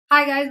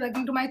Hi guys,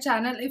 welcome to my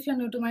channel. If you're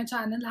new to my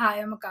channel, hi,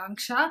 I'm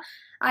Akanksha.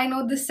 I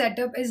know this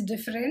setup is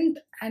different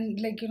and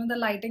the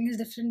lighting is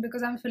different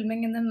because I'm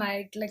filming in the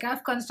night. Like I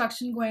have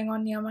construction going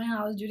on near my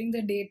house during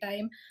the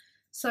daytime.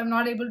 So I'm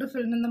not able to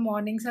film in the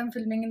morning, so I'm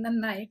filming in the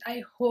night.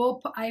 I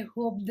hope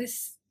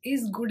this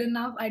is good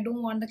enough. I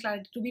don't want the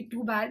clarity to be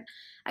too bad.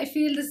 I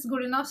feel this is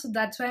good enough, so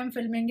that's why I'm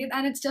filming it.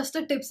 And it's just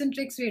a tips and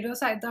tricks video.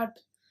 So I thought,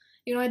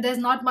 there's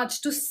not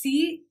much to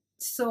see.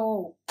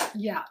 So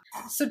yeah,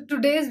 so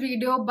today's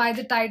video, by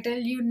the title,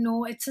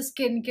 it's a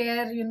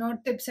skincare,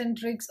 tips and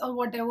tricks or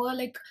whatever,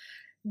 like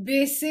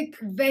basic,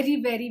 very,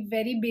 very,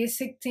 very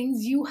basic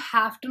things you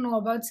have to know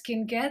about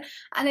skincare.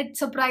 And it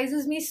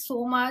surprises me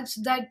so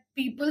much that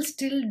people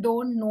still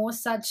don't know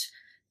such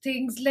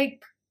things.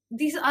 Like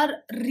these are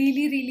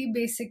really, really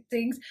basic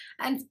things,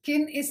 and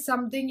skin is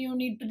something you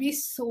need to be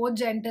so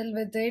gentle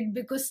with it,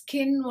 because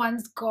skin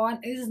once gone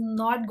is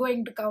not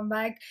going to come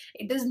back.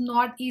 It is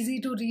not easy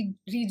to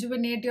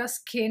rejuvenate your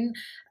skin.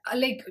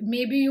 Like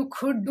maybe you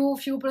could do a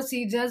few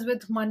procedures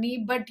with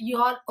money, but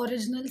your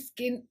original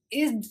skin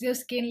is your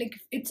skin. Like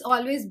it's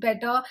always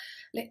better,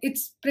 like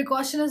its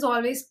precaution is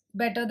always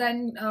better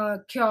than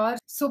cure.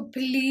 So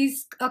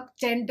please, a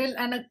gentle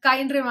and a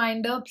kind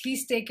reminder,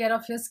 please take care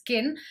of your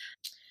skin.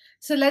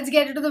 So let's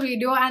get into the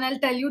video, and I'll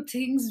tell you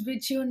things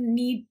which you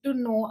need to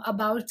know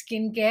about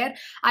skincare.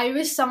 I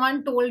wish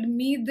someone told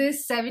me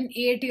this 7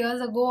 8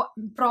 years ago.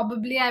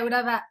 Probably I would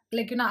have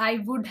I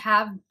would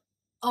have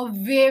a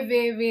way,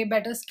 way, way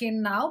better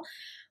skin now.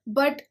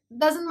 But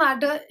doesn't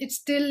matter, it's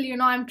still,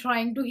 I'm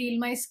trying to heal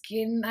my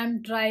skin.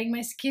 I'm trying,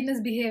 my skin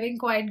is behaving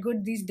quite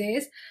good these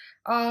days,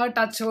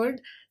 touch wood.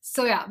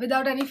 So yeah,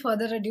 without any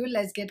further ado,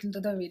 let's get into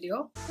the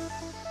video.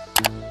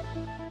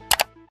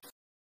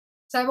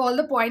 So I have all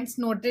the points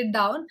noted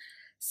down.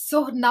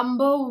 So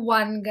number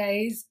one,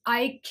 guys,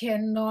 I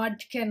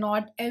cannot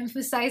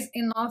emphasize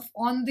enough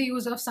on the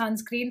use of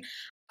sunscreen.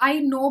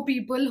 I know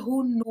people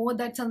who know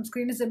that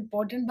sunscreen is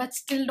important but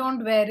still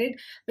don't wear it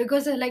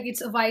because they're like,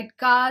 it's a white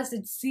cast,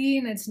 it's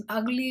seen, it's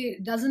ugly,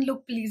 it doesn't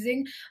look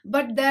pleasing.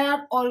 But there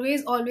are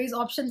always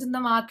options in the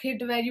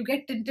market where you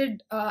get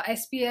tinted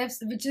SPFs,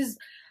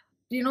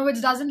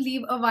 which doesn't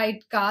leave a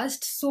white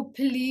cast. So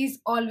please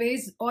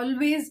always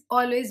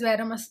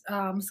wear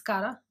a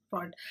mascara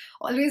fraud,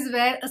 always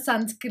wear a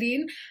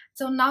sunscreen.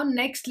 So now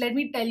next, let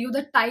me tell you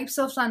the types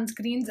of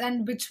sunscreens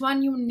and which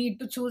one you need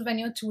to choose when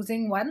you're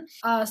choosing one.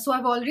 So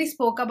I've already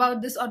spoke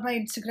about this on my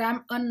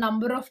Instagram a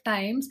number of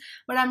times,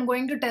 but I'm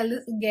going to tell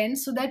this again.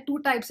 So there are two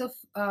types of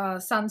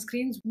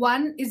sunscreens.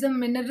 One is a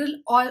mineral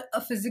or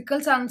a physical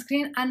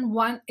sunscreen, and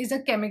one is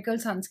a chemical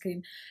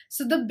sunscreen.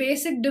 So the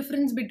basic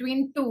difference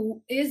between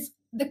two is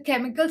the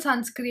chemical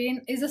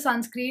sunscreen is a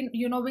sunscreen,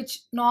 which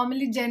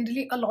normally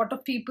generally a lot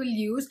of people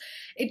use.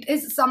 It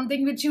is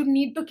something which you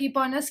need to keep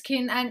on your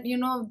skin, and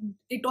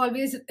it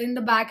always in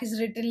the back is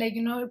written like,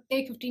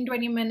 take 15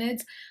 20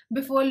 minutes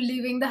before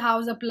leaving the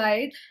house, apply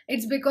it.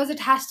 It's because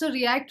it has to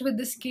react with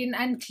the skin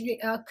and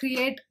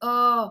create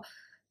a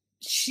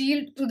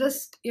shield to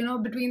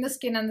between the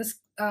skin and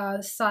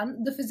the sun.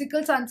 The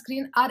physical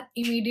sunscreen are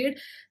immediate,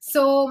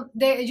 so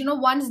they,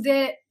 once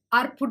they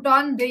are put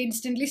on, they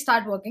instantly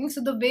start working. So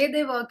the way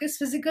they work is,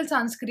 physical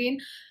sunscreen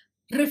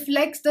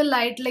reflects the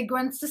light. Like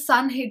once the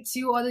sun hits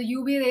you or the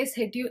UV rays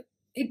hit you,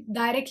 it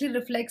directly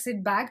reflects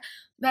it back,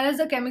 whereas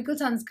the chemical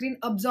sunscreen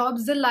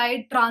absorbs the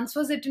light,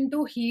 transfers it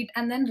into heat,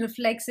 and then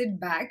reflects it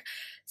back.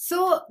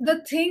 So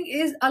the thing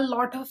is, a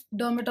lot of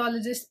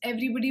dermatologists,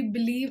 everybody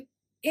believe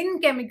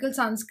in chemical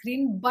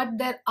sunscreen, but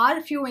there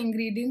are few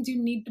ingredients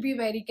you need to be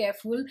very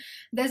careful.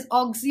 There's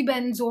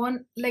oxybenzone,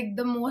 like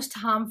the most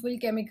harmful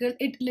chemical.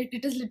 It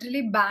is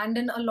literally banned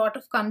in a lot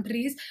of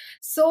countries.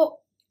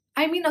 So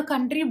I mean, a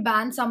country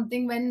bans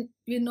something when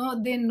they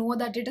know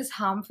that it is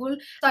harmful.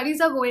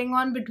 Studies are going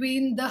on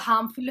between the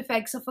harmful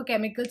effects of a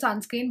chemical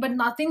sunscreen, but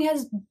nothing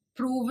has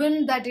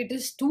proven that it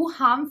is too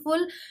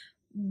harmful.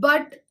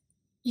 But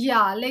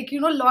yeah,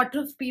 a lot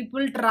of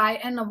people try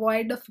and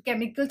avoid of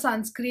chemical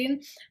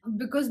sunscreen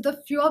because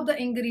the few of the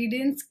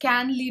ingredients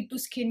can lead to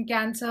skin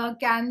cancer,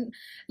 can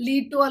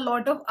lead to a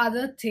lot of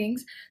other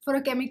things. For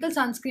a chemical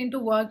sunscreen to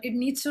work, it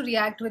needs to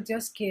react with your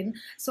skin.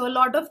 So a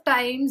lot of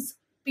times,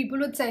 people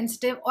with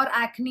sensitive or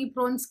acne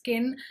prone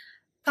skin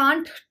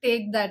can't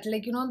take that.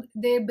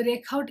 They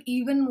break out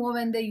even more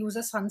when they use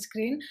a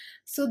sunscreen.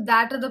 So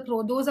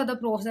those are the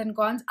pros and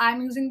cons.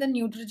 I'm using the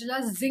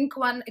Neutrogena zinc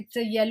one. It's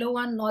a yellow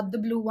one, not the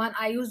blue one.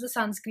 I use the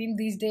sunscreen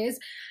these days,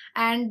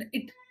 and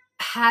it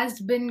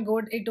has been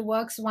good. It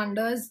works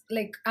wonders.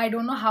 Like, I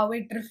don't know how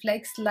it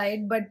reflects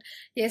light, but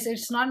yes,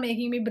 it's not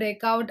making me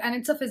break out. And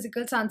it's a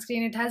physical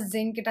sunscreen. It has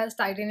zinc, it has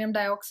titanium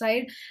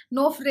dioxide,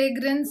 no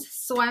fragrance,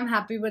 so I'm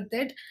happy with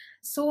it.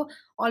 So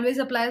always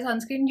apply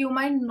sunscreen. You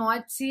might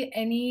not see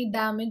any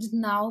damage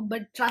now,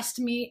 but trust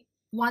me,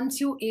 once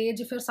you age,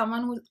 if you're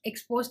someone who's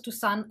exposed to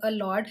sun a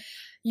lot,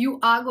 you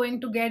are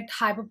going to get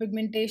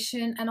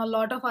hyperpigmentation and a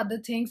lot of other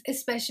things.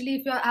 Especially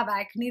if you have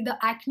acne, the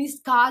acne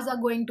scars are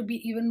going to be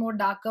even more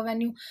darker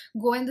when you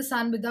go in the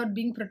sun without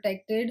being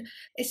protected.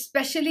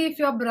 Especially if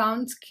you're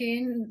brown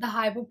skin, the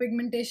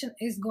hyperpigmentation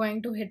is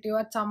going to hit you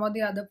at some or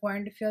the other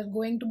point if you're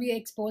going to be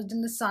exposed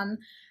in the sun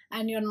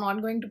and you're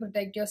not going to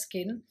protect your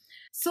skin.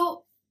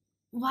 So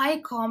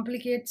why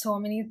complicate so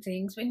many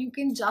things when you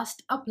can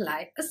just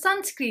apply a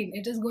sunscreen?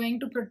 It is going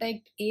to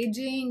protect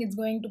aging, it's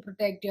going to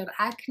protect your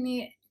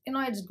acne,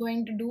 it's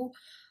going to do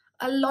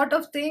a lot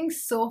of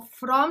things. So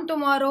from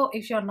tomorrow,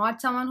 if you're not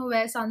someone who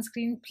wears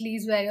sunscreen,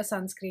 please wear your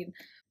sunscreen.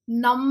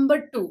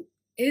 Number two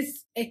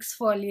is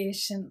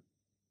exfoliation.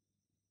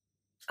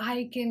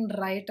 I can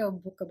write a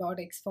book about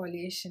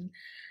exfoliation.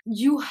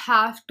 You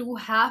have to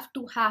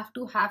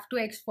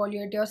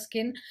exfoliate your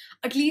skin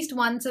at least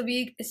once a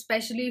week,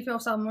 especially if you're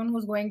someone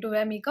who's going to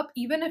wear makeup,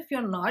 even if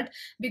you're not,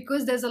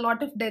 because there's a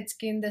lot of dead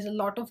skin, there's a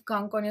lot of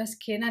gunk on your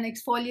skin, and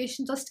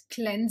exfoliation just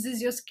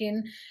cleanses your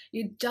skin.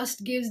 It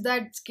just gives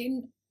that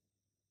skin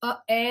a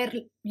air,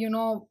 you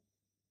know,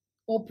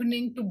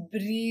 opening to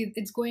breathe.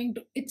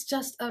 It's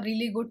just a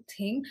really good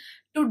thing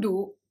to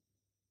do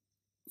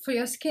for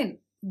your skin.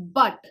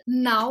 But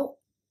now,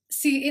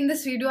 see, in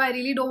this video, I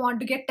really don't want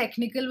to get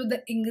technical with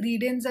the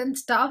ingredients and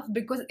stuff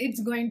because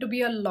it's going to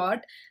be a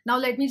lot. Now,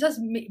 let me just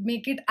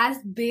make it as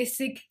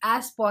basic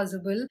as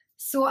possible.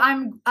 So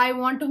I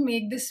want to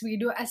make this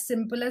video as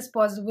simple as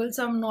possible.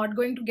 So I'm not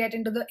going to get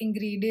into the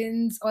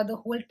ingredients or the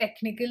whole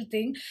technical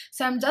thing.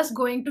 So I'm just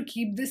going to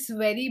keep this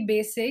very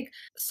basic.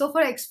 So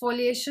for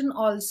exfoliation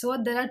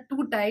also, there are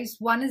two types.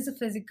 One is the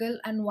physical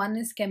and one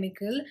is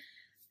chemical.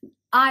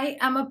 I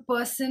am a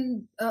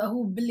person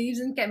who believes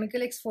in chemical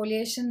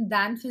exfoliation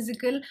than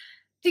physical.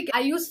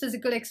 I use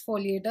physical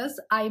exfoliators.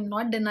 I'm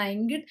not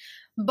denying it,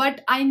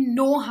 but I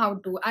know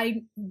how to.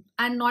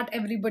 And not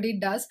everybody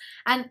does.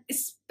 And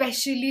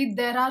especially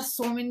there are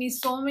so many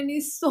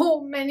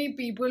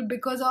people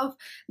because of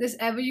this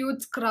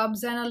Everyouth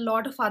scrubs and a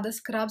lot of other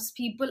scrubs.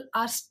 People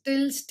are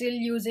still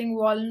using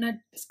walnut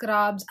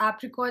scrubs,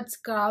 apricot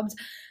scrubs.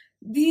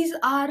 These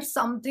are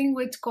something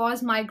which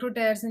cause micro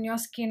tears in your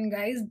skin,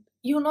 guys.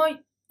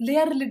 They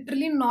are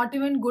literally not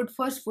even good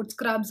for foot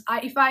scrubs.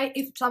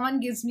 If someone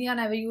gives me an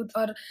Everyouth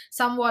or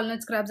some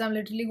walnut scrubs, I'm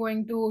literally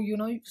going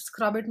to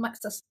scrub it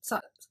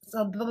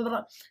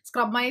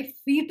scrub my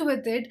feet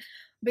with it,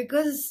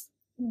 because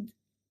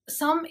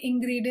some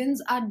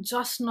ingredients are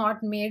just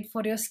not made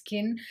for your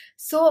skin.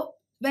 So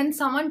when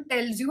someone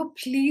tells you,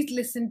 please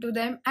listen to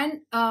them.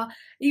 And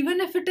even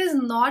if it is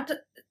not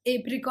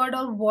apricot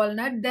or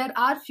walnut, there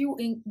are few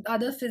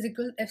other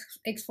physical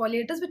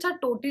exfoliators which are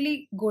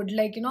totally good,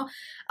 like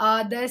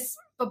there's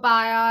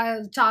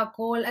papaya,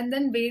 charcoal, and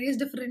then various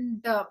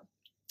different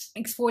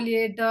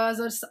exfoliators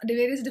or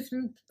various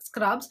different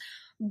scrubs.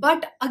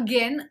 But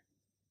again,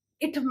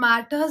 it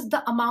matters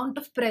the amount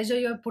of pressure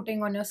you're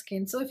putting on your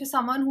skin. So if you're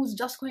someone who's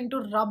just going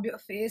to rub your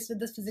face with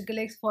this physical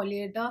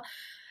exfoliator,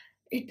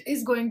 it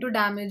is going to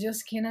damage your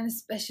skin, and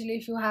especially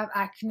if you have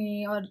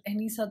acne or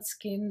any such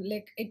skin,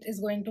 like, it is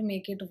going to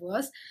make it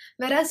worse.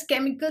 Whereas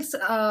chemicals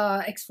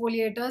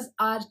exfoliators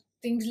are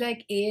things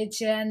like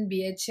AHA and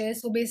BHA,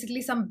 so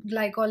basically some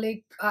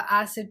glycolic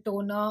acid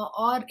toner,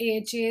 or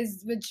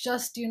AHAs, which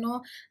just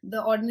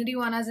the ordinary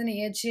one as an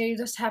AHA, you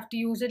just have to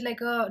use it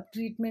like a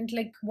treatment,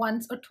 like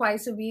once or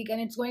twice a week,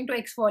 and it's going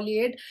to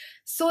exfoliate.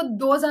 So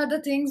those are the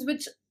things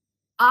which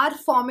are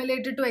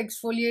formulated to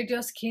exfoliate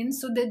your skin,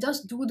 so they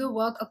just do the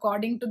work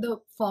according to the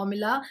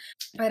formula.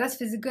 Whereas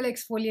physical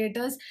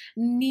exfoliators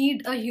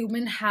need a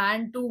human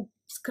hand to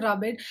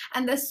scrub it,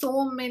 and there's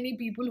so many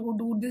people who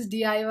do this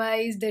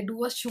DIYs. They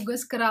do a sugar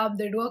scrub,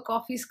 they do a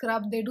coffee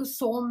scrub, they do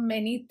so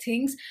many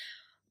things.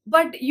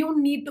 But you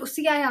need to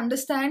see, I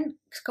understand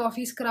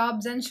coffee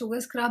scrubs and sugar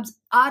scrubs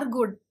are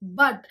good,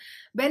 but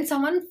when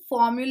someone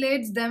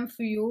formulates them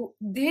for you,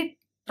 they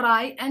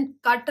try and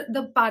cut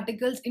the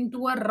particles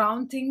into a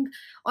round thing,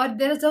 or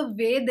there's a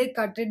way they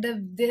cut it,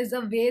 there's a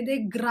way they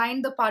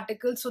grind the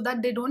particles so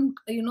that they don't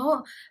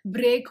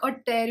break or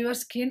tear your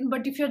skin.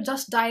 But if you're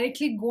just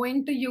directly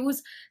going to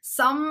use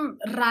some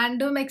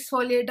random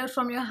exfoliator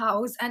from your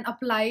house and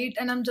apply it,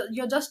 and and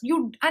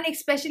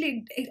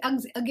especially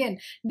again,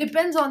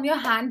 depends on your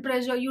hand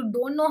pressure. You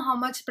don't know how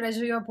much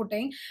pressure you're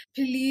putting.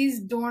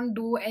 Please don't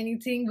do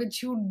anything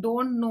which you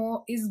don't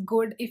know is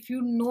good. If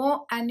you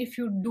know and if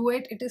you do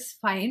it, it is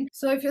fine.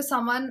 So if you're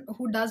someone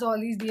who does all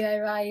these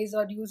DIYs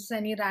or uses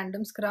any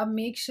random scrub,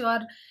 make sure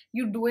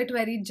you do it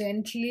very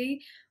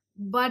gently.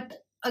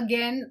 But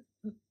again,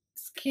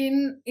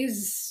 skin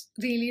is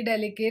really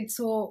delicate,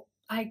 so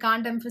I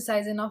can't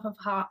emphasize enough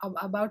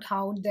about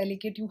how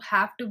delicate you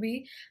have to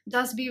be.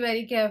 Just be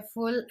very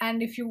careful,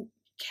 and if you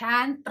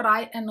can,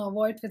 try and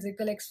avoid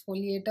physical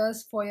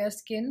exfoliators for your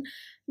skin.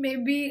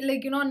 Maybe,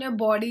 like, on your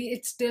body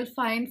it's still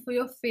fine. For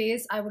your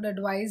face, I would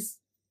advise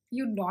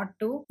you not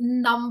to.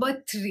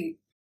 Number three,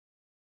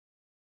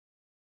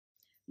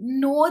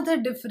 know the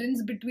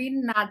difference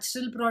between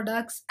natural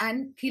products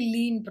and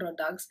clean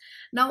products.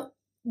 Now,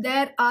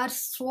 There are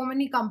so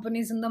many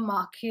companies in the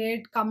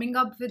market coming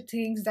up with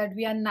things that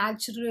we are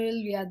natural,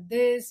 we are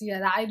this, we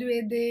are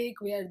Ayurvedic,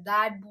 we are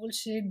that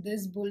bullshit,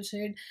 this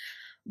bullshit.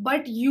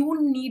 But you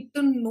need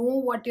to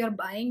know what you're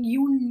buying.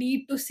 You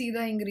need to see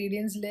the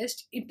ingredients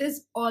list. It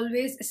is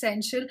always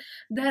essential.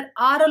 There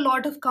are a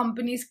lot of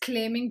companies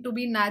claiming to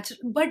be natural,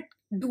 but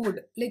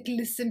dude, like,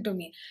 listen to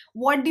me.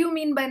 What do you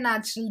mean by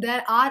natural?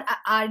 There are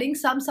adding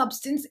some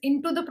substance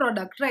into the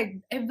product,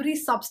 right? Every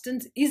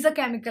substance is a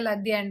chemical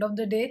at the end of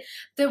the day.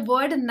 The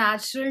word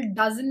natural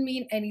doesn't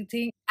mean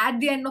anything. At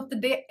the end of the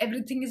day,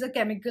 everything is a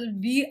chemical.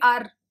 We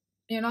are,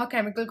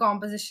 chemical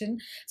composition.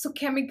 So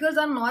chemicals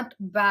are not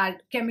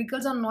bad.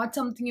 Chemicals are not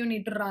something you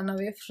need to run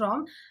away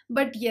from.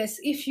 But yes,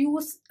 if you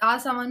are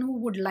someone who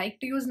would like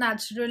to use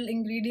natural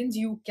ingredients,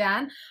 you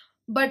can.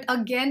 But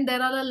again,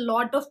 there are a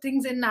lot of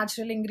things in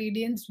natural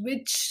ingredients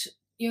which,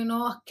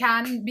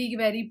 can be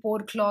very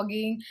pore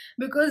clogging.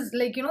 Because,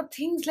 like,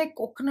 things like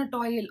coconut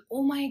oil,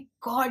 oh my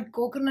god,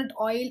 coconut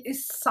oil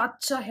is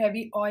such a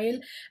heavy oil.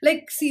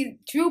 Like, see,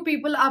 few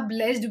people are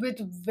blessed with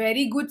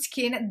very good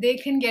skin. They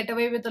can get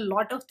away with a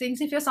lot of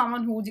things. If you're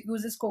someone who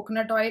uses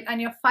coconut oil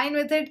and you're fine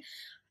with it,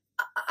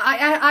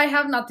 I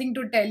have nothing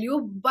to tell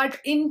you. But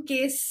in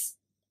case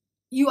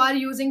you are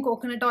using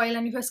coconut oil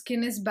and if your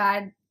skin is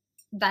bad,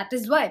 that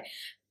is why.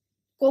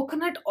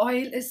 Coconut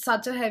oil is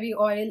such a heavy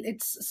oil.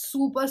 It's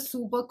super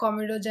super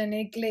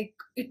comedogenic. Like,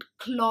 it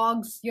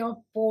clogs your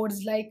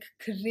pores like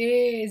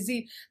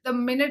crazy. The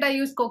minute I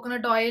use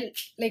coconut oil,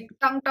 like,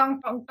 tongue,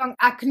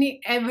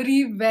 acne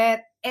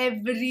everywhere,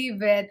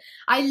 everywhere.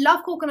 I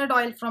love coconut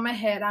oil for my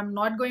hair, I'm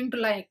not going to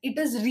lie. It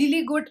is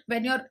really good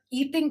when you're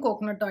eating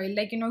coconut oil,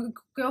 like, you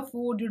cook your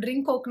food, you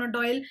drink coconut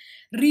oil,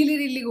 really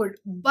really good.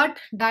 But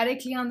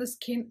directly on the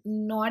skin,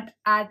 not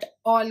at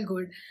all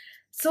good.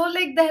 So,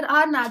 like, there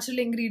are natural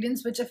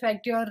ingredients which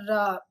affect your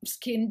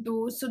skin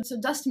too. So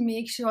just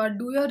make sure,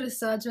 do your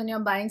research when you're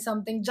buying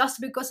something. Just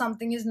because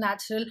something is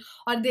natural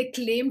or they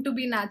claim to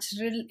be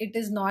natural, it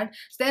is not.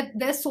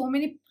 There's so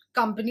many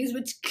companies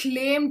which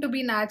claim to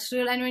be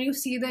natural, and when you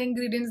see the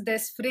ingredients,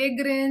 there's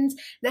fragrance,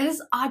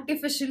 there's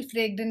artificial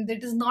fragrance.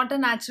 It is not a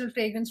natural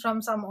fragrance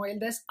from some oil.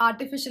 There's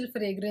artificial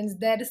fragrance,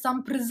 there is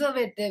some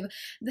preservative,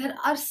 there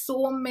are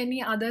so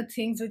many other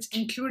things which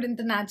include in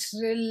the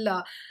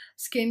natural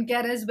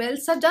skincare as well.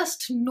 So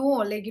just know,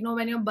 like,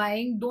 when you're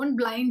buying, don't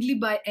blindly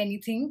buy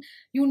anything.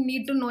 You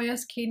need to know your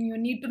skin, you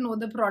need to know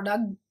the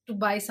product to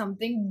buy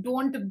something.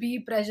 Don't be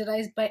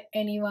pressurized by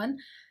anyone.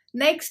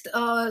 Next,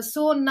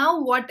 so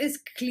now, what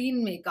is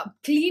clean makeup?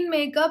 Clean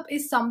makeup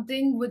is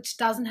something which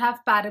doesn't have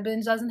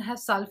parabens, doesn't have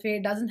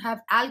sulfate, doesn't have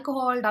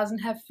alcohol, doesn't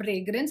have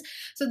fragrance.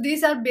 So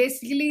these are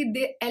basically,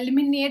 they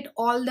eliminate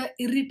all the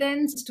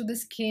irritants to the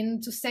skin,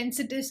 to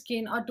sensitive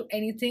skin, or to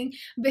anything.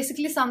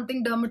 Basically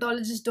something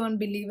dermatologists don't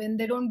believe in.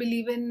 They don't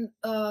believe in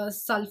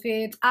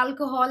sulfates,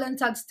 alcohol, and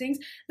such things.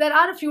 There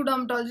are a few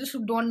dermatologists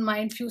who don't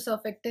mind few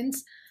surfactants.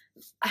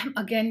 I'm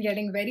again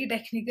getting very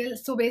technical.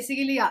 So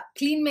basically, yeah,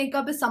 clean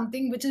makeup is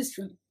something which is,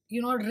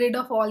 rid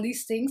of all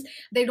these things.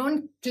 They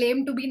don't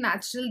claim to be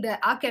natural. There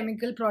are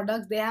chemical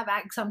products. They have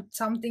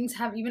some things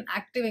have even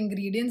active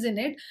ingredients in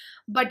it.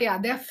 But yeah,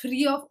 they're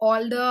free of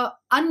all the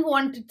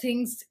unwanted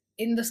things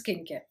in the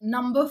skincare.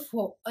 Number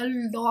four, a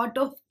lot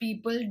of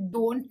people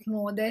don't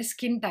know their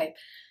skin type.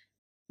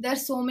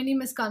 There's so many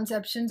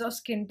misconceptions of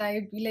skin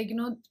type. Like,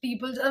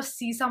 people just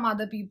see some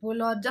other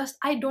people, or just,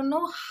 I don't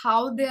know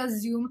how they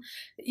assume.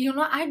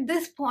 At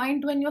this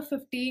point, when you're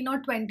 15 or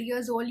 20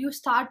 years old, you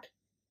start,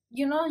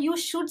 you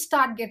should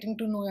start getting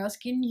to know your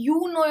skin.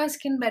 You know your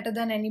skin better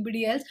than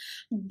anybody else.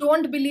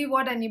 Don't believe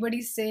what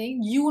anybody's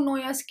saying. You know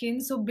your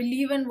skin, so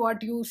believe in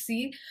what you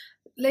see.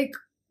 Like,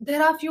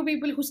 there are few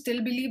people who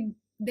still believe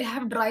they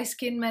have dry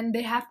skin when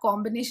they have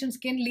combination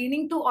skin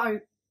leaning to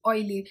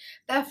oily.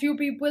 There are few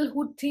people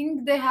who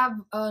think they have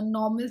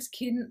normal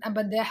skin,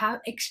 but they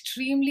have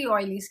extremely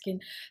oily skin.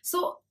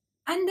 So,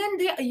 and then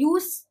they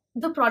use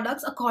the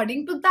products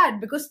according to that,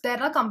 because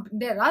there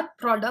are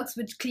products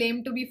which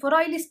claim to be for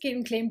oily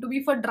skin, claim to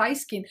be for dry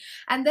skin,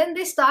 and then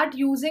they start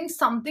using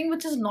something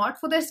which is not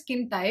for their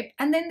skin type,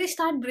 and then they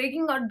start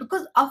breaking out.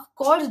 Because of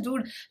course,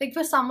 dude, like,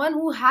 for someone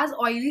who has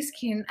oily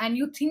skin and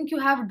you think you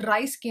have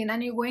dry skin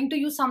and you're going to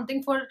use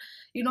something for,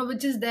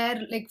 which is there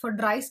like for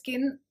dry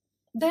skin,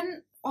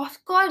 then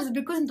of course,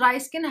 because dry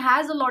skin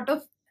has a lot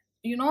of,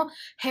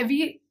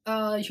 heavy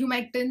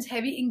humectants,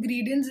 heavy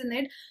ingredients in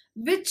it,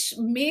 which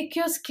make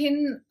your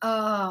skin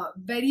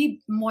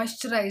very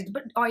moisturized.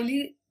 But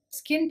oily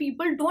skin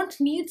people don't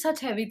need such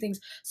heavy things,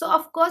 so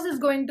of course it's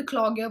going to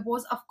clog your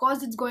pores, of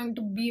course it's going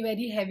to be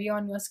very heavy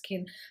on your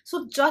skin.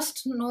 So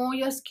just know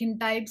your skin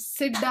type,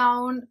 sit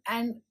down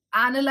and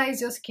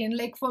analyze your skin.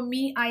 Like, for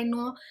me, I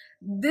know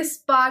this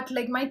part,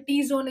 like, my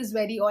T-zone is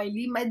very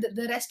oily,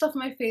 the rest of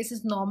my face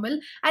is normal,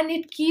 and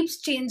it keeps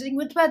changing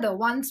with weather.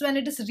 Once when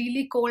it is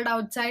really cold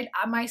outside,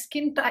 my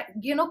skin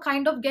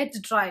kind of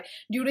gets dry.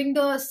 During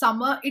the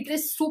summer, it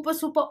is super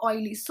super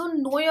oily. So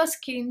know your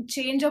skin,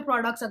 change your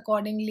products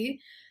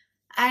accordingly,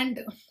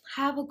 and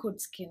have a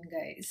good skin,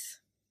 guys.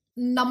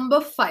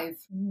 Number five,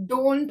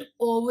 don't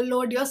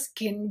overload your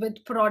skin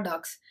with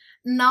products.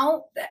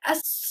 Now, there are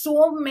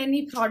so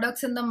many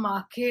products in the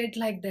market,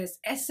 like there's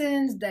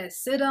essence, there's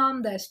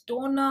serum, there's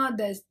toner,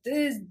 there's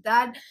this,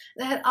 that.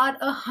 There are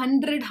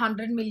 100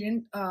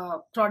 million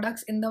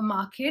products in the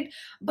market.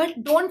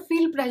 But don't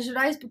feel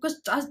pressurized because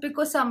just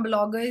because some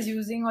blogger is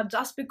using, or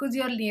just because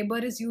your neighbor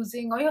is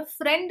using, or your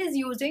friend is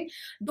using,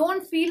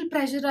 don't feel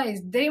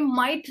pressurized. They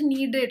might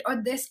need it,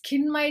 or their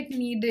skin might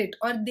need it,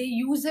 or they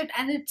use it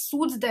and it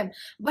suits them,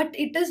 but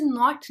it is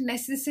not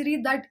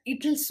necessary that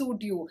it will suit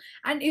you.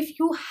 And if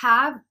you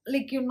have,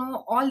 like,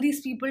 all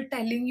these people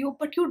telling you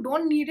but you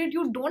don't need it,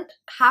 you don't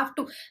have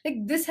to. Like,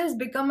 this has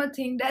become a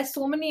thing. There's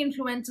so many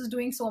influencers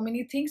doing so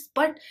many things,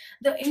 but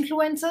the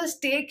influencers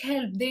take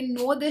help. They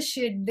know this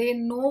shit, they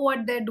know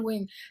what they're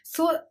doing.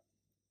 So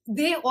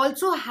they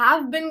also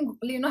have been,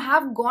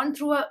 have gone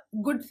through a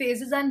good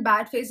phases and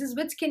bad phases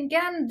with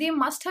skincare, and they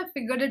must have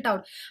figured it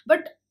out.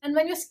 But and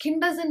when your skin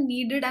doesn't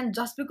need it, and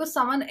just because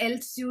someone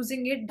else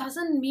using it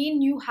doesn't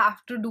mean you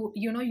have to do,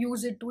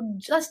 use it to.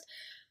 Just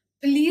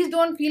please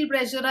don't feel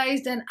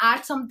pressurized and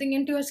add something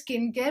into your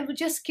skincare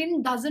which your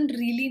skin doesn't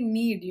really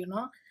need.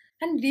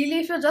 And really,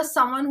 if you're just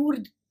someone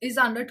who is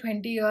under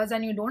 20 years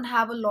and you don't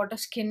have a lot of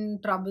skin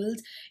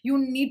troubles, you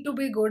need to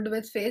be good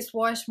with face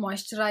wash,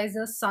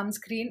 moisturizer,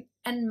 sunscreen,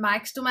 and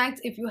max to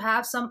max, if you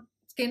have some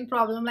skin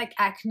problem like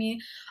acne,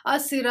 a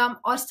serum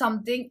or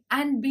something,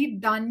 and be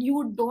done.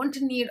 You don't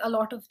need a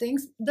lot of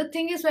things. The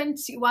thing is,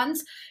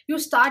 once you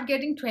start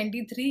getting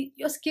 23,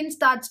 your skin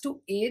starts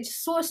to age,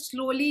 so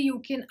slowly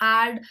you can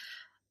add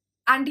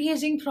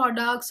anti-aging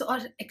products or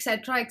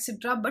etc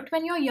etc. But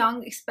when you're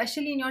young,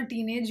 especially in your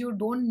teenage, you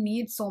don't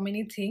need so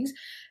many things.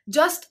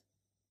 Just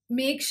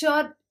make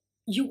sure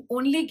you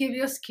only give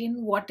your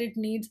skin what it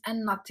needs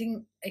and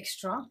nothing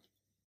extra.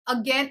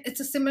 Again,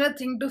 it's a similar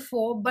thing to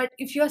four, but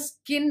if your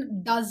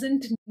skin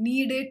doesn't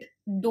need it,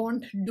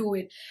 don't do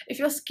it. If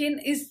your skin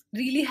is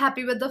really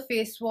happy with the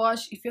face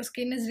wash, if your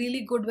skin is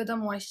really good with a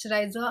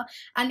moisturizer,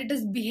 and it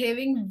is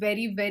behaving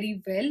very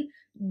very well,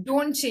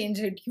 don't change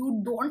it.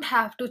 You don't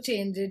have to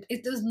change it.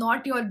 It is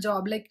not your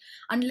job. Like,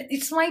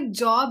 it's my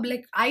job.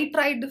 Like, I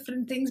try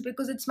different things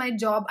because it's my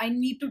job. I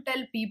need to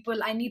tell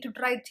people, I need to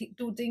try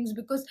two things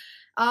because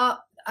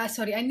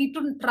sorry, I need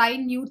to try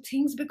new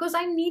things because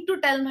I need to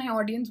tell my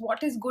audience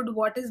what is good,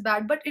 what is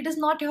bad. But it is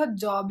not your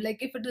job.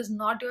 Like, if it is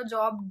not your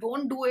job,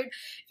 don't do it.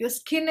 If your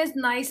skin is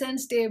nice and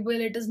stable,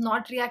 it is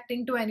not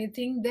reacting to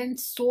anything, then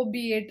so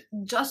be it.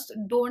 Just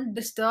don't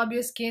disturb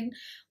your skin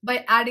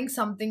by adding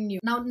something new.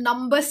 Now,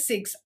 number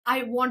six,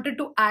 I wanted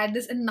to add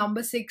this in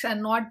number six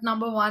and not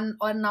number one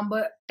or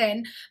number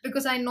 10,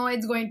 because I know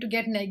it's going to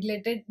get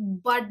neglected.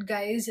 But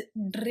guys,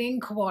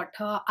 drink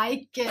water.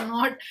 I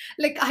cannot,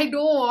 like, I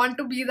don't want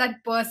to be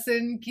that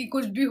person ki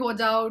kuch bhi ho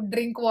jao,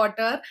 drink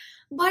water.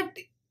 But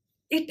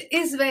it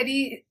is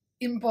very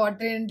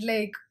important.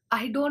 Like,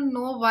 I don't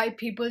know why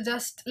people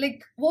just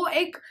like wo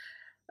ek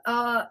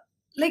uh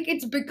like,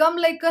 it's become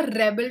like a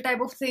rebel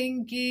type of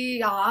thing ki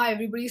yeah,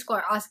 everybody's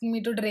asking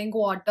me to drink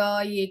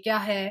water, ye kya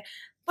hai.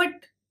 But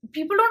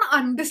people don't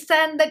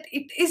understand that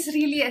it is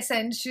really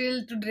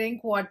essential to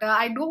drink water.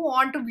 I don't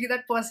want to be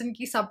that person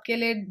ki sabke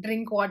liye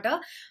drink water.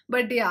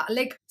 But yeah,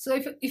 like, so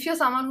if you're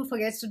someone who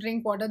forgets to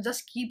drink water,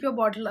 just keep your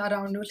bottle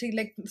around you. See,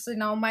 like, so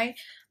now my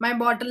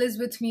bottle is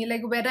with me.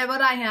 Like, wherever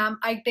I am,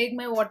 I take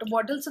my water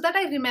bottle so that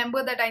I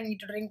remember that I need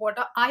to drink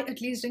water. I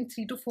at least drink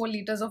 3 to 4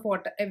 liters of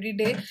water every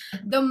day.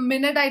 The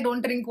minute I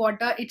don't drink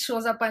water, it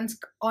shows up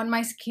on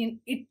my skin.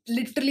 It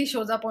literally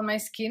shows up on my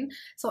skin.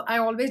 So I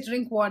always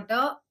drink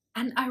water,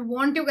 and I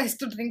want you guys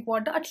to drink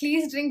water. At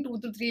least drink 2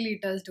 to 3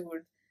 liters, dude.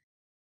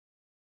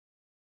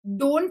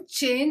 Don't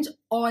change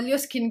all your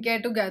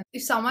skincare together.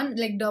 If someone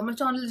like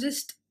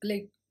dermatologist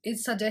like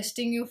is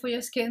suggesting you for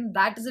your skin,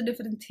 that is a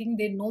different thing.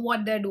 They know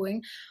what they're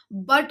doing.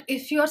 But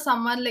if you're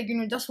someone like,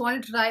 just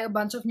want to try a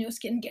bunch of new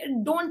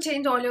skincare, don't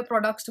change all your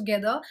products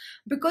together,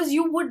 because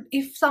you would,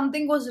 if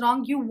something goes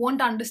wrong, you won't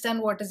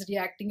understand what is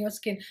reacting your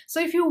skin. So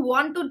if you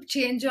want to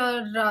change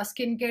your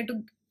skincare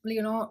to,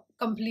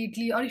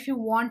 completely, or if you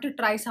want to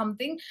try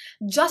something,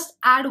 just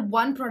add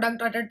one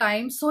product at a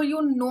time, so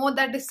you know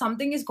that if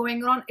something is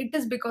going wrong, it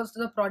is because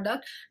of the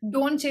product.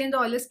 Don't change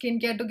all your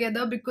skincare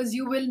together, because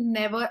you will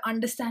never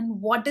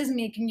understand what is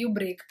making you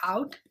break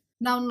out.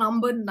 Now,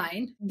 number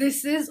nine,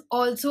 this is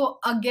also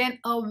again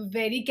a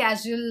very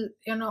casual,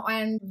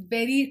 and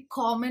very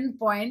common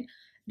point.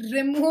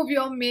 Remove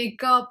your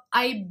makeup.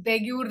 I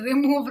beg you,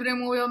 remove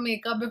your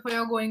makeup before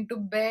you're going to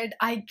bed.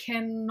 I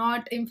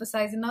cannot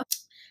emphasize enough.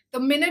 The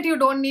minute you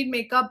don't need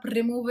makeup,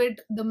 remove it.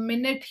 The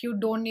minute you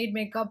don't need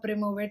makeup,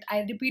 remove it.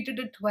 I repeated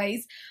it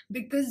twice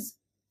because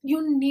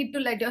you need to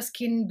let your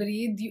skin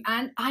breathe.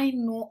 And I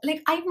know,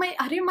 like,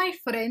 my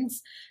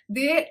friends,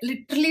 they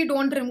literally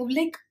don't remove.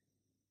 Like,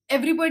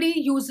 everybody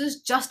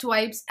uses just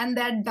wipes and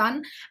they're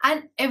done,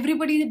 and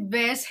everybody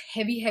wears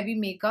heavy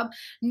makeup.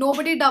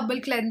 Nobody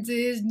double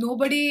cleanses.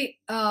 Nobody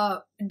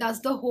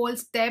does the whole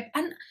step.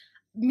 And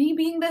me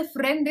being their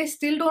friend, they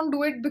still don't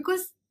do it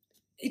because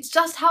it's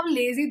just how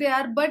lazy they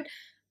are. But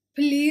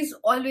please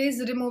always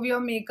remove your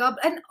makeup.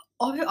 And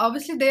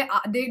obviously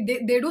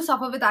they do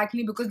suffer with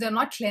acne because they're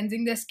not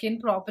cleansing their skin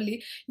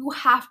properly. You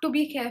have to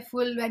be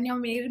careful when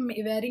you're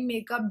wearing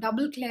makeup.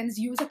 Double cleanse,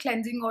 use a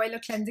cleansing oil, a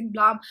cleansing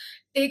balm,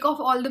 take off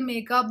all the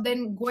makeup,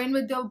 then go in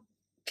with your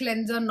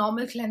cleanser,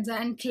 normal cleanser,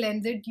 and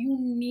cleanse it. You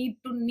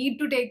need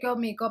to take your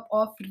makeup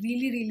off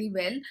really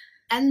well.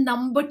 And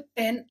number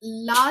 10,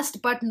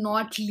 last but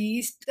not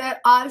least, there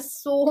are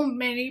so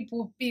many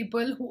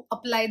people who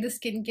apply the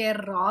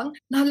skincare wrong.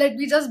 Now, let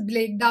me just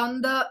break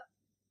down the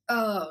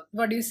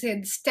what do you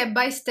say, step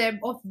by step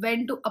of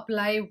when to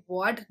apply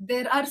what.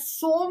 There are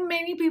so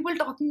many people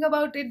talking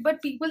about it,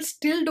 but people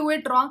still do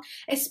it wrong.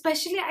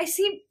 Especially, I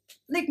see,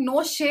 like,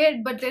 no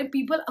shade, but there are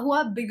people who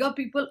are bigger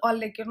people, or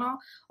like,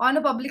 on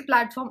a public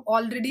platform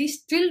already,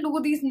 still do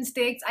these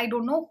mistakes. I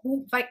don't know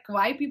who, like,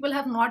 why people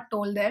have not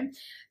told them.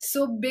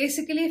 So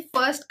basically,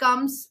 first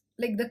comes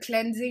like the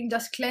cleansing.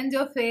 Just cleanse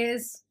your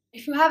face.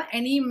 If you have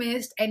any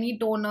mist, any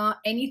toner,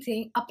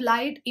 anything,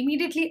 apply it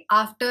immediately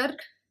after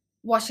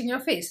washing your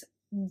face.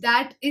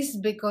 That is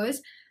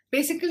because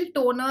basically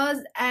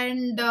toners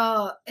and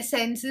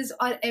essences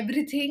or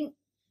everything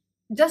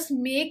just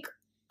make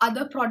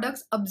other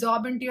products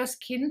absorb into your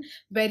skin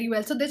very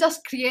well. So they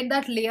just create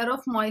that layer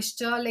of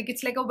moisture, like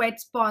it's like a wet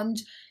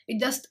sponge.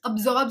 It just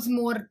absorbs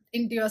more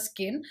into your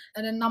skin.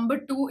 And then number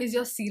 2 is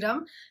your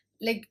serum.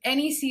 Like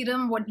any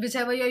serum,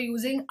 whichever you're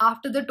using,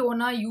 after the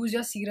toner, use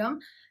your serum.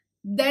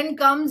 Then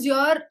comes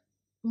your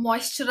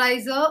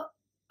moisturizer.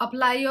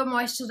 Apply your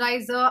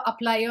moisturizer,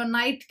 apply your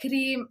night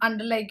cream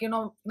under, like,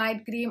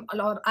 night cream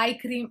or eye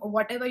cream or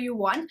whatever you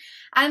want.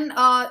 And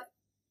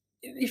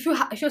if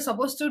you're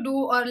supposed to do,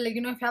 or like,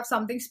 if you have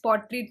something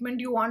spot treatment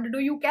you want to do,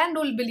 you can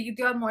do beneath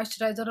your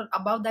moisturizer or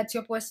above. That's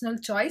your personal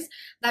choice.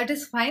 That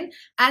is fine.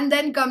 And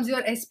then comes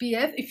your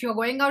SPF. If you're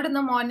going out in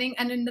the morning,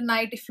 and in the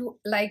night if you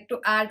like to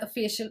add a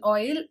facial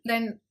oil,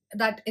 then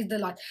that is the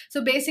lot.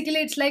 So basically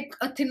it's like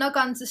a thinner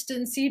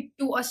consistency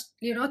to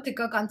a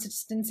thicker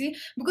consistency,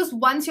 because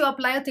once you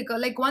apply a thicker,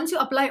 like once you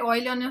apply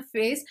oil on your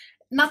face,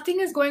 nothing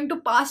is going to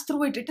pass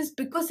through it. It is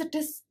because it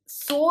is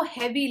so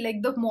heavy,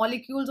 like the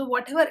molecules or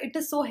whatever, it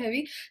is so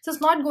heavy. So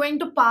it's not going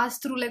to pass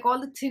through, like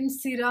all the thin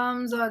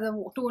serums or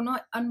the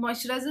toner and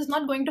moisturizer is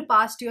not going to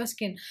pass to your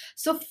skin.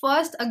 So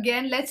first,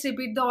 again, let's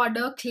repeat the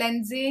order: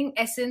 cleansing,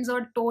 essence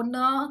or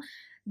toner,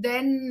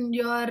 then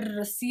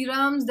your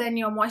serums, then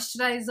your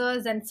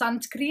moisturizers, then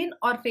sunscreen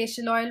or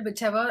facial oil,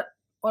 whichever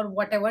or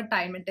whatever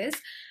time it is,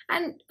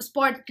 and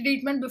spot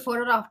treatment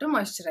before or after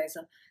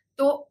moisturizer.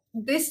 So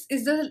this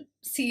is the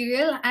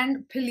serial,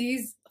 and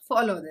please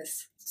follow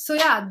this. So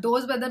yeah,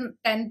 those were the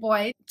 10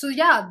 points.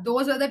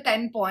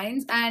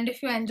 And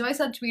if you enjoy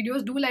such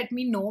videos, do let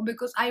me know,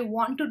 because I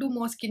want to do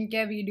more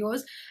skincare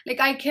videos.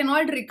 Like, I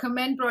cannot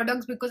recommend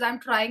products because I'm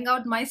trying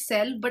out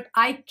myself, but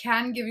I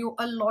can give you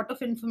a lot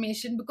of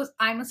information because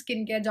I'm a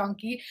skincare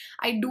junkie.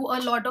 I do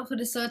a lot of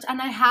research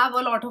and I have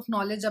a lot of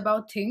knowledge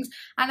about things,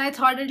 and I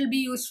thought it'll be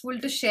useful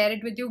to share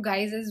it with you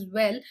guys as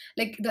well.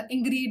 Like the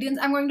ingredients,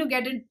 I'm going to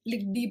get it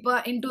like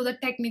deeper into the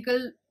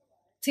technical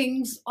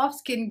things of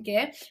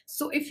skincare.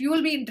 So if you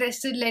will be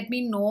interested, let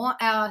me know.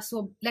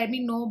 So let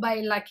me know by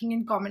liking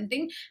and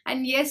commenting.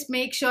 And yes,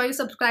 make sure you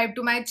subscribe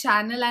to my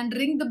channel and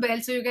ring the bell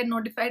so you get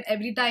notified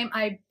every time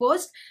I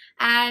post.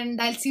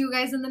 And I'll see you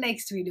guys in the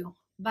next video.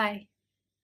 Bye.